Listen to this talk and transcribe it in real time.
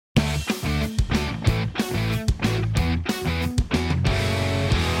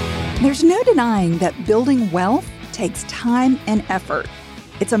There's no denying that building wealth takes time and effort.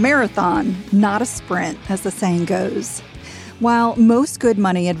 It's a marathon, not a sprint, as the saying goes. While most good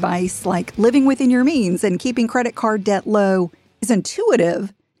money advice, like living within your means and keeping credit card debt low, is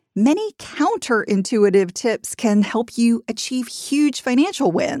intuitive, many counterintuitive tips can help you achieve huge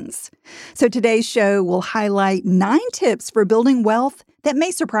financial wins. So today's show will highlight 9 tips for building wealth that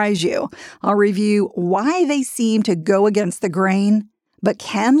may surprise you. I'll review why they seem to go against the grain, but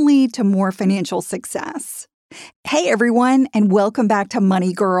can lead to more financial success. Hey everyone, and welcome back to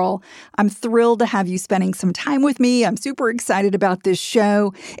Money Girl. I'm thrilled to have you spending some time with me. I'm super excited about this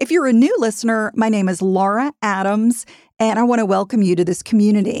show. If you're a new listener, my name is Laura Adams, and I want to welcome you to this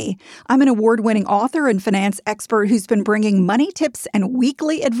community. I'm an award-winning author and finance expert who's been bringing money tips and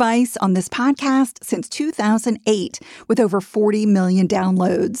weekly advice on this podcast since 2008 with over 40 million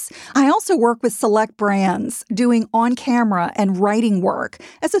downloads. I also work with select brands doing on-camera and writing work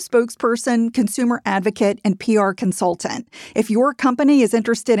as a spokesperson, consumer advocate, and PR consultant. If your company is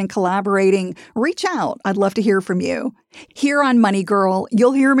interested in collaborating, reach out. I'd love to hear from you. Here on Money Girl,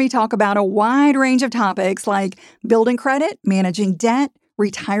 you'll hear me talk about a wide range of topics like building credit, managing debt,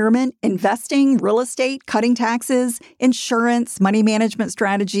 retirement, investing, real estate, cutting taxes, insurance, money management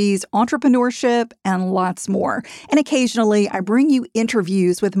strategies, entrepreneurship, and lots more. And occasionally, I bring you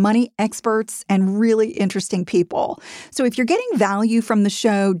interviews with money experts and really interesting people. So if you're getting value from the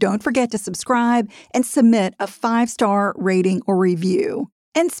show, don't forget to subscribe and submit a 5-star rating or review.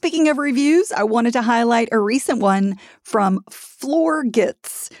 And speaking of reviews, I wanted to highlight a recent one from Floor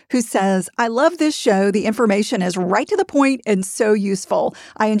Gitz, who says, I love this show. The information is right to the point and so useful.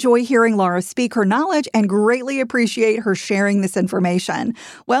 I enjoy hearing Laura speak her knowledge and greatly appreciate her sharing this information.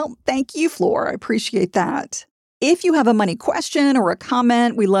 Well, thank you, Floor. I appreciate that. If you have a money question or a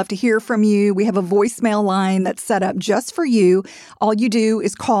comment, we love to hear from you. We have a voicemail line that's set up just for you. All you do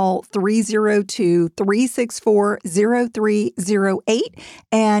is call 302-364-0308.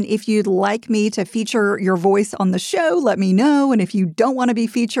 And if you'd like me to feature your voice on the show, let me know. And if you don't want to be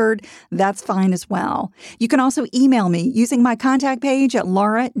featured, that's fine as well. You can also email me using my contact page at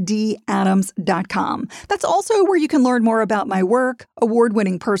lauradadams.com. That's also where you can learn more about my work,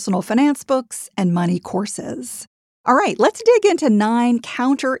 award-winning personal finance books, and money courses. All right, let's dig into 9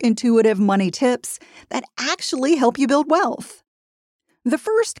 counterintuitive money tips that actually help you build wealth. The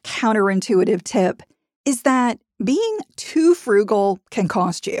first counterintuitive tip is that being too frugal can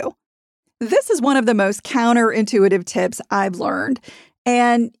cost you. This is one of the most counterintuitive tips I've learned.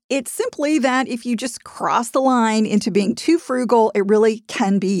 And it's simply that if you just cross the line into being too frugal, it really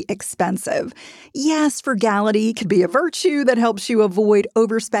can be expensive. Yes, frugality can be a virtue that helps you avoid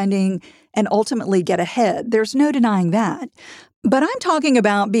overspending and ultimately get ahead. There's no denying that. But I'm talking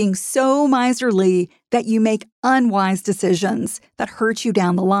about being so miserly that you make unwise decisions that hurt you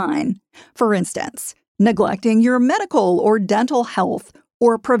down the line. For instance, neglecting your medical or dental health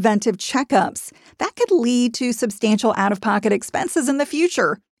or preventive checkups. That could lead to substantial out-of-pocket expenses in the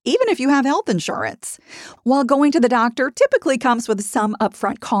future, even if you have health insurance. While going to the doctor typically comes with some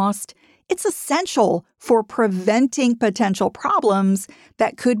upfront cost, it's essential for preventing potential problems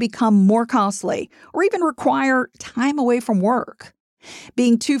that could become more costly or even require time away from work.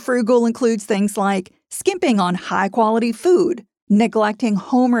 Being too frugal includes things like skimping on high-quality food, neglecting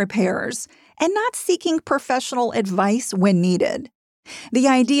home repairs, and not seeking professional advice when needed. The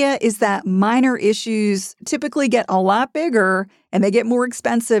idea is that minor issues typically get a lot bigger and they get more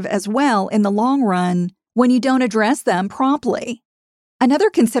expensive as well in the long run when you don't address them promptly. Another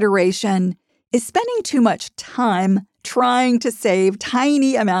consideration is spending too much time trying to save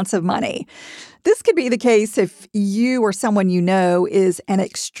tiny amounts of money. This could be the case if you or someone you know is an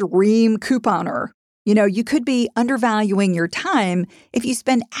extreme couponer. You could be undervaluing your time if you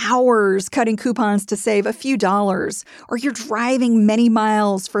spend hours cutting coupons to save a few dollars, or you're driving many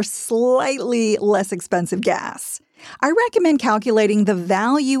miles for slightly less expensive gas. I recommend calculating the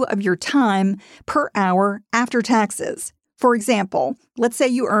value of your time per hour after taxes. For example, let's say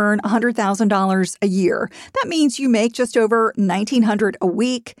you earn $100,000 a year. That means you make just over $1,900 a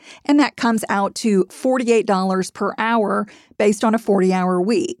week, and that comes out to $48 per hour based on a 40-hour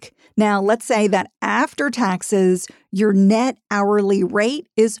week. Now, let's say that after taxes, your net hourly rate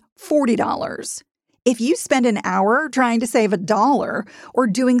is $40. If you spend an hour trying to save $1 or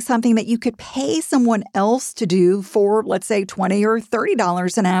doing something that you could pay someone else to do for, let's say, $20 or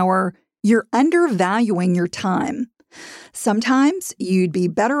 $30 an hour, you're undervaluing your time. Sometimes you'd be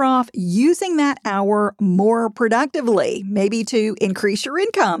better off using that hour more productively, maybe to increase your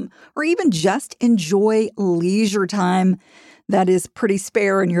income or even just enjoy leisure time that is pretty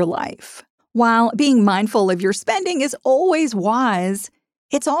spare in your life. While being mindful of your spending is always wise,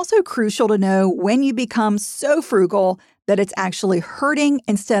 It's also crucial to know when you become so frugal that it's actually hurting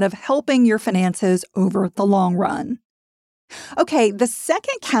instead of helping your finances over the long run. Okay, the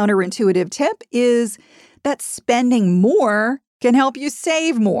second counterintuitive tip is that spending more can help you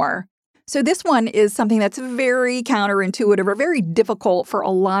save more. So this one is something that's very counterintuitive or very difficult for a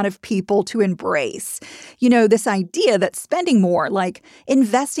lot of people to embrace. This idea that spending more, like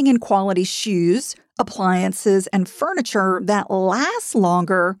investing in quality shoes, appliances, and furniture that lasts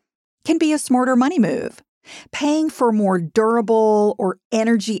longer, can be a smarter money move. Paying for more durable or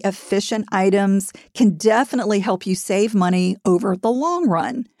energy-efficient items can definitely help you save money over the long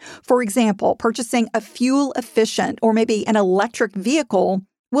run. For example, purchasing a fuel-efficient or maybe an electric vehicle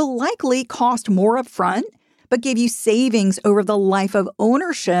will likely cost more upfront, but give you savings over the life of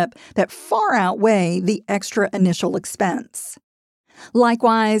ownership that far outweigh the extra initial expense.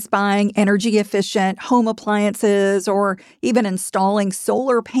 Likewise, buying energy-efficient home appliances or even installing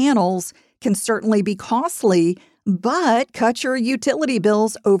solar panels can certainly be costly, but cut your utility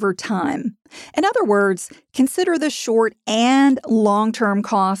bills over time. In other words, consider the short and long-term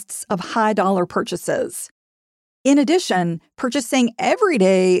costs of high-dollar purchases. In addition, purchasing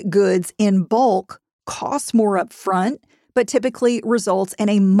everyday goods in bulk costs more upfront, but typically results in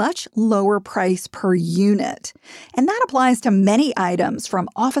a much lower price per unit. And that applies to many items from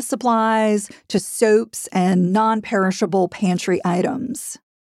office supplies to soaps and non-perishable pantry items.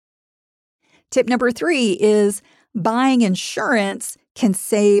 Tip number 3 is buying insurance can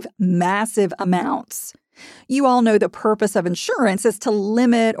save massive amounts. You all know the purpose of insurance is to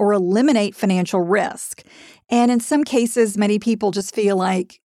limit or eliminate financial risk. And in some cases, many people just feel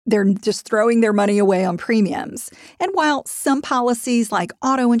like they're just throwing their money away on premiums. And while some policies like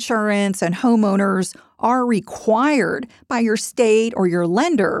auto insurance and homeowners are required by your state or your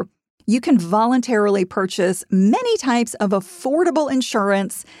lender, you can voluntarily purchase many types of affordable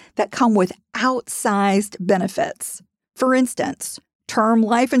insurance that come with outsized benefits. For instance, term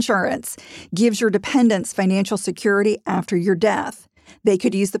life insurance gives your dependents financial security after your death. They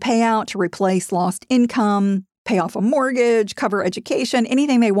could use the payout to replace lost income, pay off a mortgage, cover education,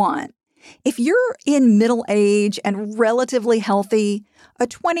 anything they want. If you're in middle age and relatively healthy, a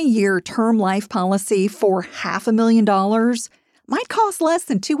 20-year term life policy for $500,000 might cost less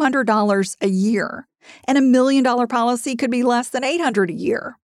than $200 a year, and $1 million policy could be less than $800 a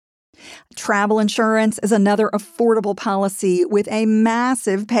year. Travel insurance is another affordable policy with a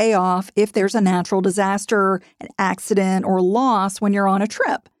massive payoff if there's a natural disaster, an accident, or loss when you're on a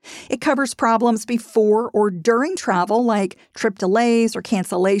trip. It covers problems before or during travel, like trip delays or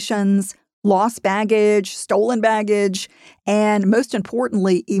cancellations, lost baggage, stolen baggage, and most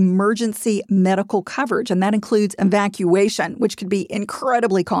importantly, emergency medical coverage. And that includes evacuation, which could be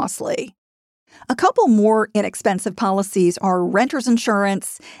incredibly costly. A couple more inexpensive policies are renter's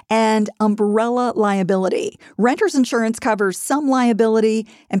insurance and umbrella liability. Renter's insurance covers some liability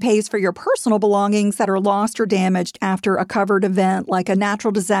and pays for your personal belongings that are lost or damaged after a covered event like a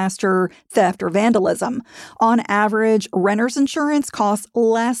natural disaster, theft, or vandalism. On average, renter's insurance costs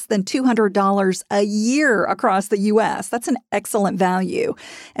less than $200 a year across the U.S. That's an excellent value.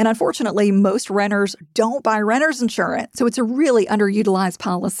 And unfortunately, most renters don't buy renter's insurance, so it's a really underutilized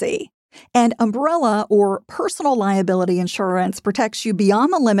policy. And umbrella or personal liability insurance protects you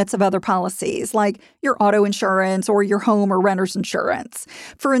beyond the limits of other policies, like your auto insurance or your home or renter's insurance.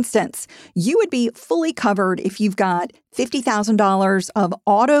 For instance, you would be fully covered if you've got $50,000 of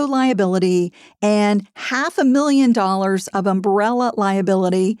auto liability and $500,000 of umbrella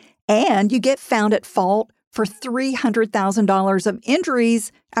liability, and you get found at fault for $300,000 of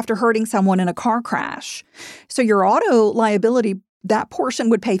injuries after hurting someone in a car crash. So your auto liability, that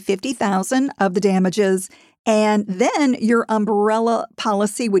portion would pay $50,000 of the damages, and then your umbrella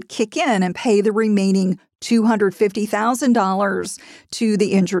policy would kick in and pay the remaining $250,000 to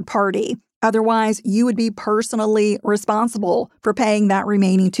the injured party. Otherwise, you would be personally responsible for paying that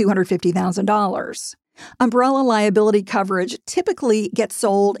remaining $250,000. Umbrella liability coverage typically gets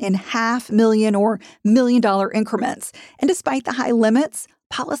sold in $500,000 or $1 million increments, and despite the high limits,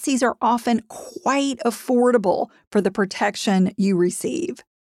 policies are often quite affordable for the protection you receive.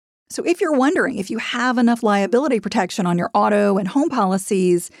 So if you're wondering if you have enough liability protection on your auto and home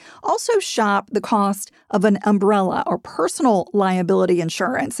policies, also shop the cost of an umbrella or personal liability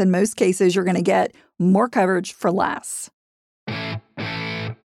insurance. In most cases, you're going to get more coverage for less.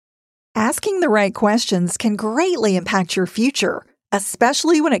 Asking the right questions can greatly impact your future,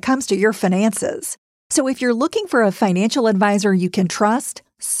 especially when it comes to your finances. So if you're looking for a financial advisor you can trust,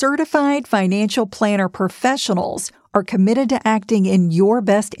 certified financial planner professionals are committed to acting in your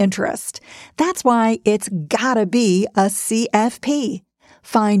best interest. That's why it's gotta be a CFP.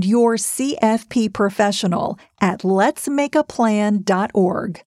 Find your CFP professional at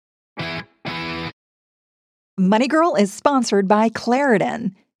letsmakeaplan.org. Money Girl is sponsored by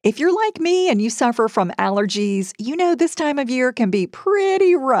Claritin. If you're like me and you suffer from allergies, you know this time of year can be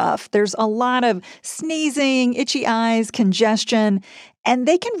pretty rough. There's a lot of sneezing, itchy eyes, congestion, and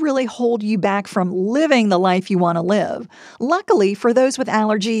they can really hold you back from living the life you want to live. Luckily, for those with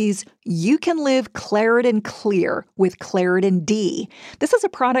allergies, you can live Claritin Clear with Claritin D. This is a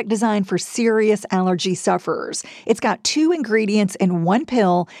product designed for serious allergy sufferers. It's got 2 ingredients in one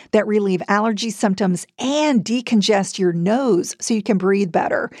pill that relieve allergy symptoms and decongest your nose so you can breathe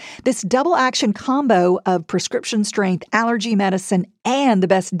better. This double-action combo of prescription-strength allergy medicine and the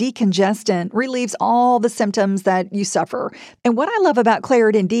best decongestant relieves all the symptoms that you suffer. And what I love about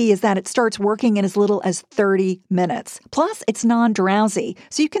Claritin D is that it starts working in as little as 30 minutes. Plus, it's non-drowsy,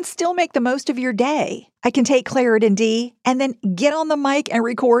 so you can still make the most of your day. I can take Claritin D and then get on the mic and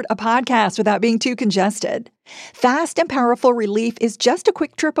record a podcast without being too congested. Fast and powerful relief is just a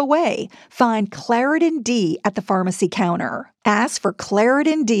quick trip away. Find Claritin D at the pharmacy counter. Ask for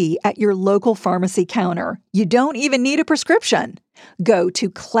Claritin D at your local pharmacy counter. You don't even need a prescription. Go to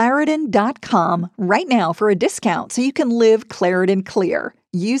Claritin.com right now for a discount so you can live Claritin Clear.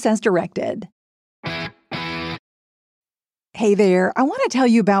 Use as directed. Hey there, I want to tell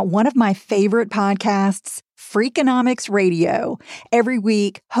you about one of my favorite podcasts, Freakonomics Radio. Every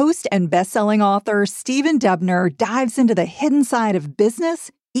week, host and best-selling author Stephen Dubner dives into the hidden side of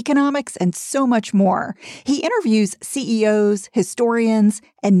business, economics, and so much more. He interviews CEOs, historians,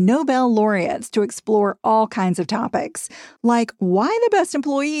 and Nobel laureates to explore all kinds of topics, like why the best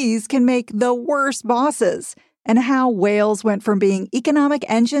employees can make the worst bosses, and how whales went from being economic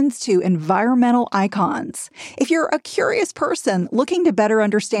engines to environmental icons. If you're a curious person looking to better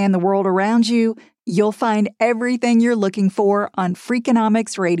understand the world around you, you'll find everything you're looking for on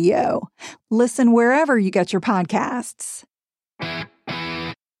Freakonomics Radio. Listen wherever you get your podcasts.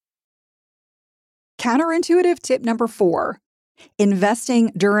 Counterintuitive tip number 4.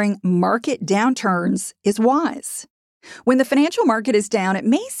 Investing during market downturns is wise. When the financial market is down, it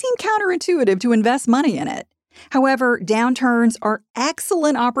may seem counterintuitive to invest money in it. However, downturns are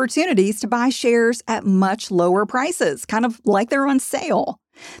excellent opportunities to buy shares at much lower prices, kind of like they're on sale.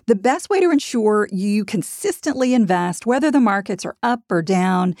 The best way to ensure you consistently invest, whether the markets are up or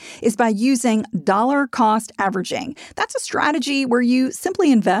down, is by using dollar cost averaging. That's a strategy where you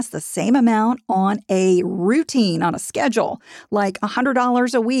simply invest the same amount on a routine, on a schedule, like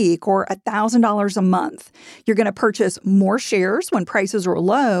 $100 a week or $1,000 a month. You're going to purchase more shares when prices are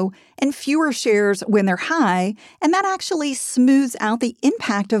low and fewer shares when they're high, and that actually smooths out the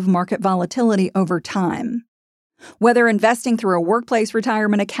impact of market volatility over time. Whether investing through a workplace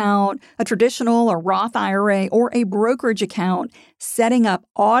retirement account, a traditional or Roth IRA, or a brokerage account, setting up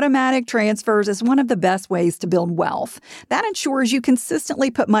automatic transfers is one of the best ways to build wealth. That ensures you consistently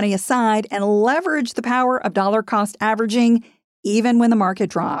put money aside and leverage the power of dollar cost averaging even when the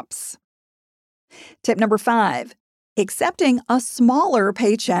market drops. Tip number 5, accepting a smaller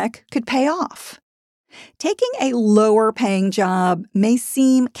paycheck could pay off. Taking a lower-paying job may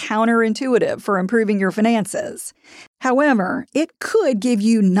seem counterintuitive for improving your finances. However, it could give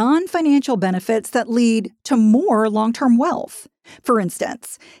you non-financial benefits that lead to more long-term wealth. For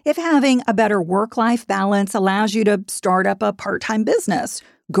instance, if having a better work-life balance allows you to start up a part-time business,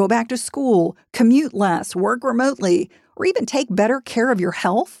 go back to school, commute less, work remotely, or even take better care of your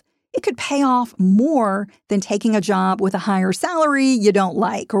health, it could pay off more than taking a job with a higher salary you don't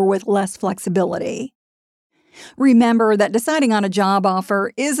like or with less flexibility. Remember that deciding on a job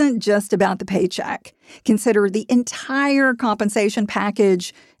offer isn't just about the paycheck. Consider the entire compensation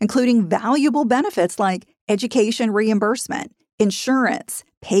package, including valuable benefits like education reimbursement, insurance,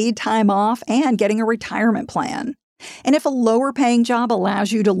 paid time off, and getting a retirement plan. And if a lower-paying job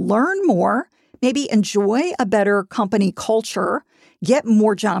allows you to learn more, maybe enjoy a better company culture, get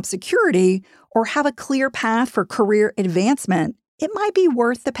more job security, or have a clear path for career advancement, it might be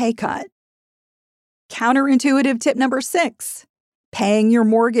worth the pay cut. Counterintuitive tip number 6, paying your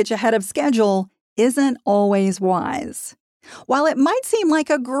mortgage ahead of schedule isn't always wise. While it might seem like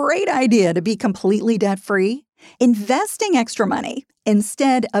a great idea to be completely debt-free, investing extra money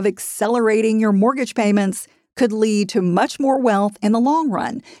instead of accelerating your mortgage payments could lead to much more wealth in the long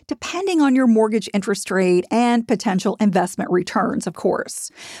run, depending on your mortgage interest rate and potential investment returns, of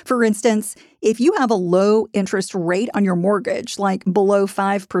course. For instance, if you have a low interest rate on your mortgage, like below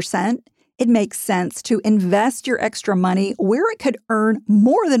 5%, it makes sense to invest your extra money where it could earn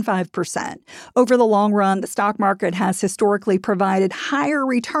more than 5%. Over the long run, the stock market has historically provided higher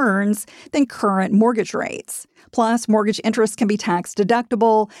returns than current mortgage rates. Plus, mortgage interest can be tax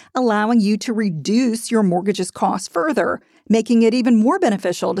deductible, allowing you to reduce your mortgage's costs further, making it even more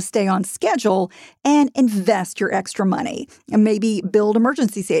beneficial to stay on schedule and invest your extra money, and maybe build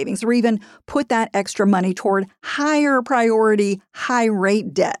emergency savings or even put that extra money toward higher priority,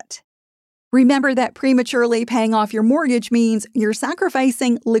 high-rate debt. Remember that prematurely paying off your mortgage means you're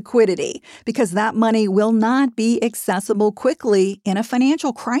sacrificing liquidity because that money will not be accessible quickly in a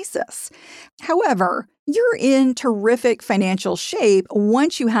financial crisis. However, you're in terrific financial shape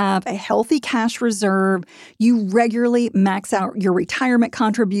once you have a healthy cash reserve, you regularly max out your retirement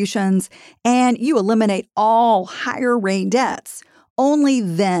contributions, and you eliminate all higher rate debts. Only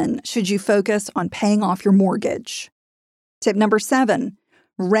then should you focus on paying off your mortgage. Tip number 7.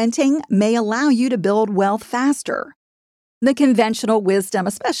 Renting may allow you to build wealth faster. The conventional wisdom,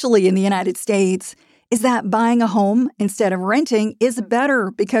 especially in the United States, is that buying a home instead of renting is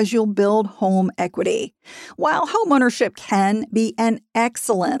better because you'll build home equity. While homeownership can be an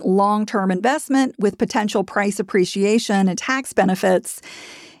excellent long-term investment with potential price appreciation and tax benefits,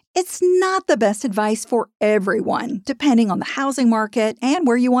 it's not the best advice for everyone, depending on the housing market and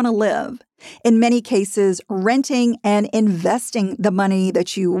where you want to live. In many cases, renting and investing the money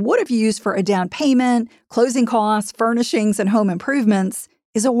that you would have used for a down payment, closing costs, furnishings, and home improvements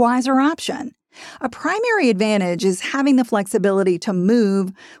is a wiser option. A primary advantage is having the flexibility to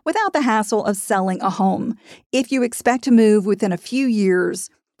move without the hassle of selling a home. If you expect to move within a few years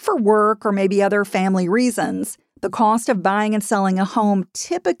for work or maybe other family reasons, the cost of buying and selling a home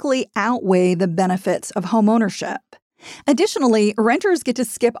typically outweigh the benefits of homeownership. Additionally, renters get to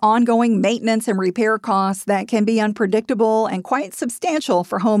skip ongoing maintenance and repair costs that can be unpredictable and quite substantial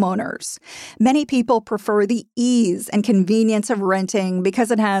for homeowners. Many people prefer the ease and convenience of renting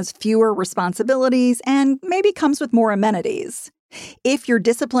because it has fewer responsibilities and maybe comes with more amenities. If you're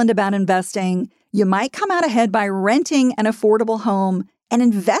disciplined about investing, you might come out ahead by renting an affordable home and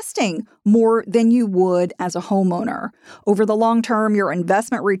investing more than you would as a homeowner. Over the long term, your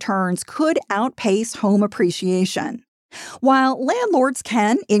investment returns could outpace home appreciation. While landlords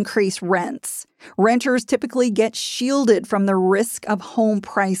can increase rents, renters typically get shielded from the risk of home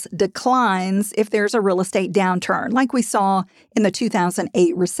price declines if there's a real estate downturn, like we saw in the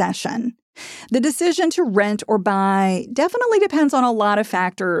 2008 recession. The decision to rent or buy definitely depends on a lot of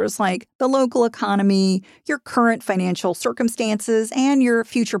factors like the local economy, your current financial circumstances, and your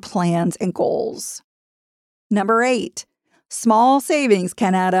future plans and goals. Number 8, small savings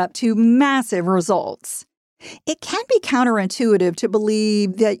can add up to massive results. It can be counterintuitive to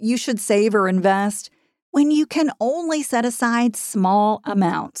believe that you should save or invest when you can only set aside small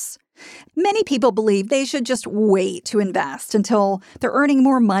amounts. Many people believe they should just wait to invest until they're earning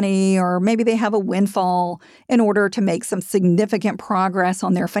more money or maybe they have a windfall in order to make some significant progress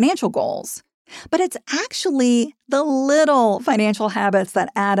on their financial goals. But it's actually the little financial habits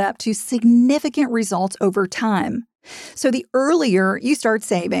that add up to significant results over time. So the earlier you start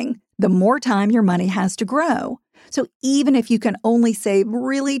saving, the more time your money has to grow. So even if you can only save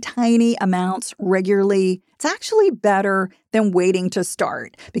really tiny amounts regularly, it's actually better than waiting to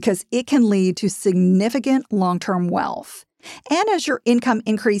start because it can lead to significant long-term wealth. And as your income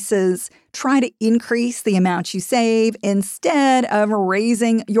increases, try to increase the amount you save instead of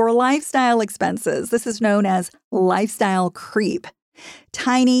raising your lifestyle expenses. This is known as lifestyle creep.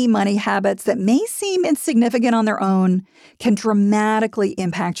 Tiny money habits that may seem insignificant on their own can dramatically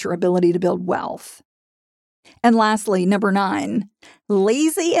impact your ability to build wealth. And lastly, number 9,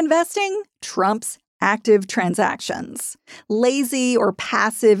 lazy investing trumps active transactions. Lazy or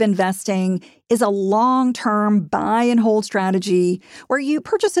passive investing is a long-term buy and hold strategy where you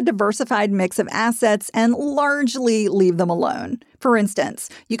purchase a diversified mix of assets and largely leave them alone. For instance,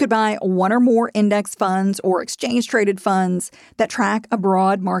 you could buy one or more index funds or exchange-traded funds that track a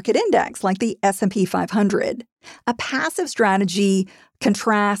broad market index like the S&P 500. A passive strategy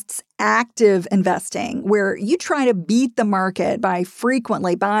contrasts active investing, where you try to beat the market by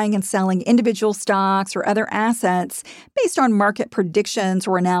frequently buying and selling individual stocks or other assets based on market predictions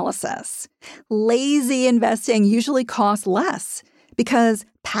or analysis. Lazy investing usually costs less because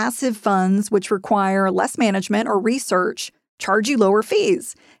passive funds, which require less management or research, charge you lower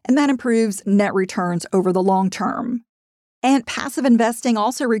fees, and that improves net returns over the long term. And passive investing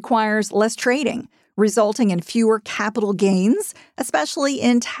also requires less trading, resulting in fewer capital gains, especially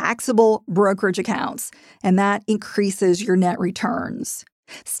in taxable brokerage accounts, and that increases your net returns.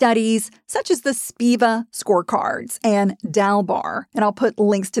 Studies such as the SPIVA scorecards and DALBAR, and I'll put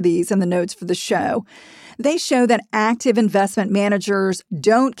links to these in the notes for the show, they show that active investment managers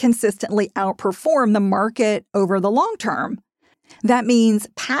don't consistently outperform the market over the long term. That means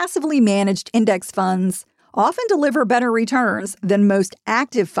passively managed index funds often deliver better returns than most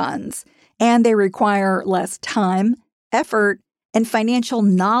active funds, and they require less time, effort, and financial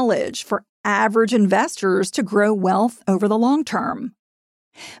knowledge for average investors to grow wealth over the long term.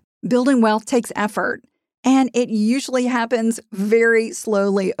 Building wealth takes effort, and it usually happens very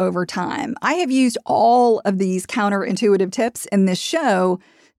slowly over time. I have used all of these counterintuitive tips in this show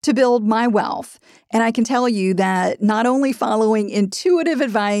to build my wealth, and I can tell you that not only following intuitive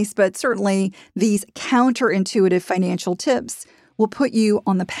advice, but certainly these counterintuitive financial tips will put you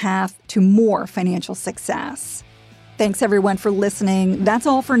on the path to more financial success. Thanks, everyone, for listening. That's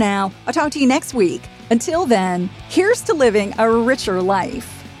all for now. I'll talk to you next week. Until then, here's to living a richer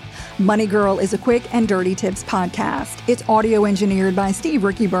life. Money Girl is a quick and dirty tips podcast. It's audio engineered by Steve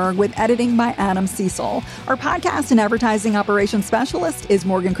Rickyberg with editing by Adam Cecil. Our podcast and advertising operations specialist is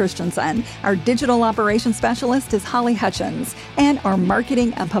Morgan Christensen. Our digital operations specialist is Holly Hutchins. And our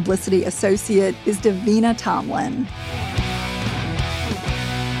marketing and publicity associate is Davina Tomlin.